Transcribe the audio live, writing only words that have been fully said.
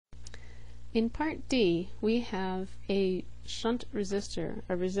In part D, we have a shunt resistor,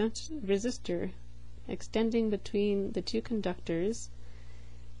 a resistor extending between the two conductors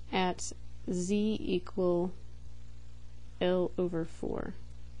at Z equal L over 4.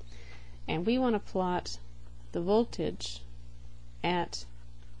 And we want to plot the voltage at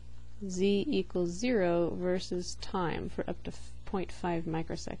Z equals 0 versus time for up to 0.5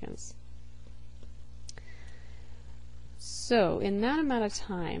 microseconds. So in that amount of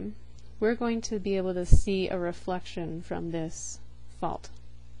time, we're going to be able to see a reflection from this fault.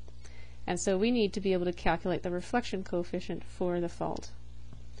 And so we need to be able to calculate the reflection coefficient for the fault.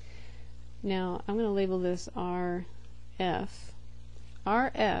 Now I'm going to label this RF.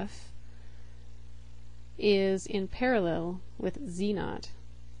 RF is in parallel with Z0.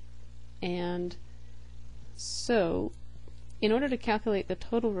 And so in order to calculate the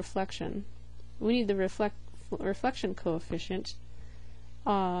total reflection, we need the reflection coefficient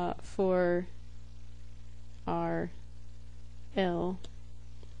for our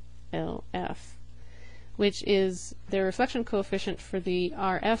LF, which is the reflection coefficient for the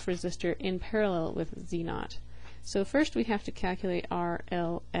RF resistor in parallel with Z0. So first we have to calculate our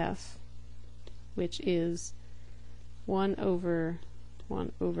LF, which is 1 over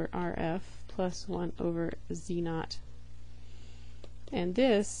RF plus 1 over Z0. And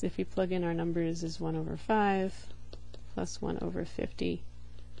this, if we plug in our numbers, is 1 over 5 plus 1 over 50,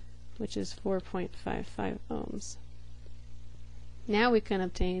 which is 4.55 ohms. Now we can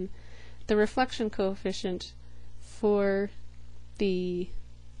obtain the reflection coefficient for the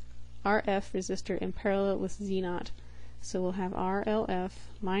RF resistor in parallel with Z0. So we'll have RLF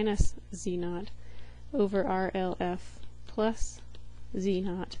minus Z0 over RLF plus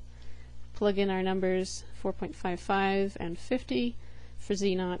Z0. Plug in our numbers 4.55 and 50 for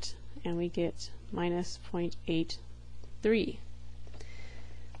Z0, and we get minus 0.83.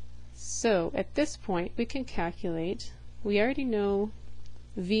 So at this point we can calculate, we already know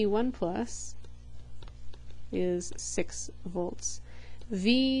V1 plus is 6 volts.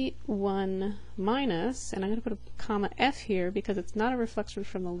 V1 minus, and I'm going to put a comma F here because it's not a reflection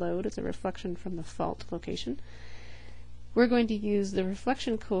from the load, it's a reflection from the fault location. We're going to use the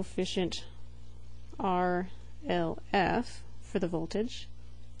reflection coefficient RLF for the voltage.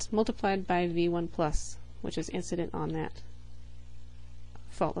 It's multiplied by V1 plus, which is incident on that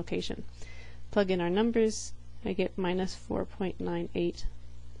fault location. Plug in our numbers, I get minus 4.98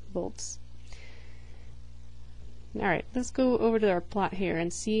 volts. Alright, let's go over to our plot here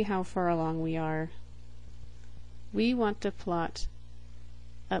and see how far along we are. We want to plot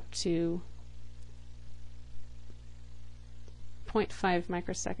up to 0.5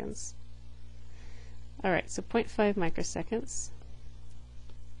 microseconds. Alright, so 0.5 microseconds.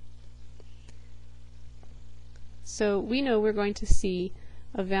 So we know we're going to see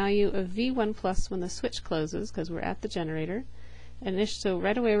a value of V1 plus when the switch closes, because we're at the generator. And so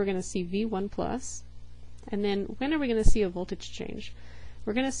right away we're going to see V1 plus. And then when are we going to see a voltage change?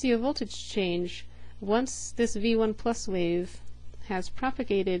 We're going to see a voltage change once this V1 plus wave has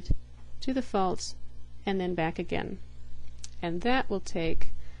propagated to the fault and then back again. And that will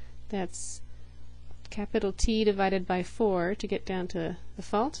take, that's capital T divided by 4 to get down to the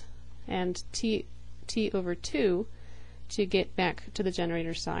fault, and T over 2 to get back to the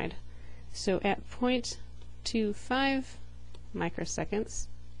generator side. So at 0.25 microseconds,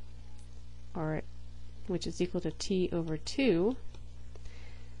 or which is equal to T over 2,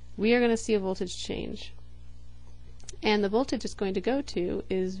 we are going to see a voltage change. And the voltage it's going to go to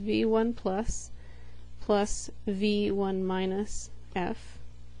is V1 plus V1 minus F.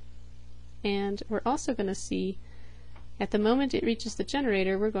 And we're also going to see, at the moment it reaches the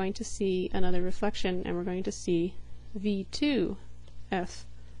generator, we're going to see another reflection, and we're going to see V2 F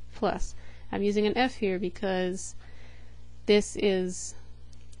plus. I'm using an F here because this is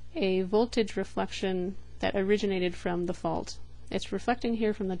a voltage reflection that originated from the fault. It's reflecting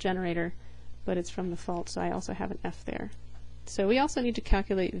here from the generator, but it's from the fault, so I also have an F there. So we also need to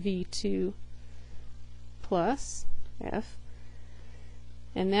calculate V2 plus F,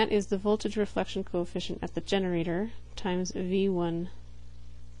 and that is the voltage reflection coefficient at the generator times V1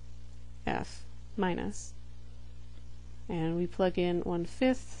 F minus. And we plug in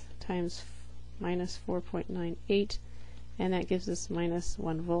 1/5 times minus 4.98, and that gives us minus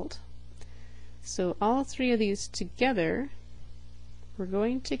 1 volt. So all three of these together, we're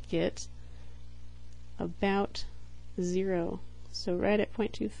going to get about 0. So right at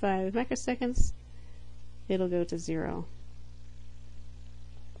 0.25 microseconds, it'll go to 0.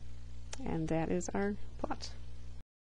 And that is our plot.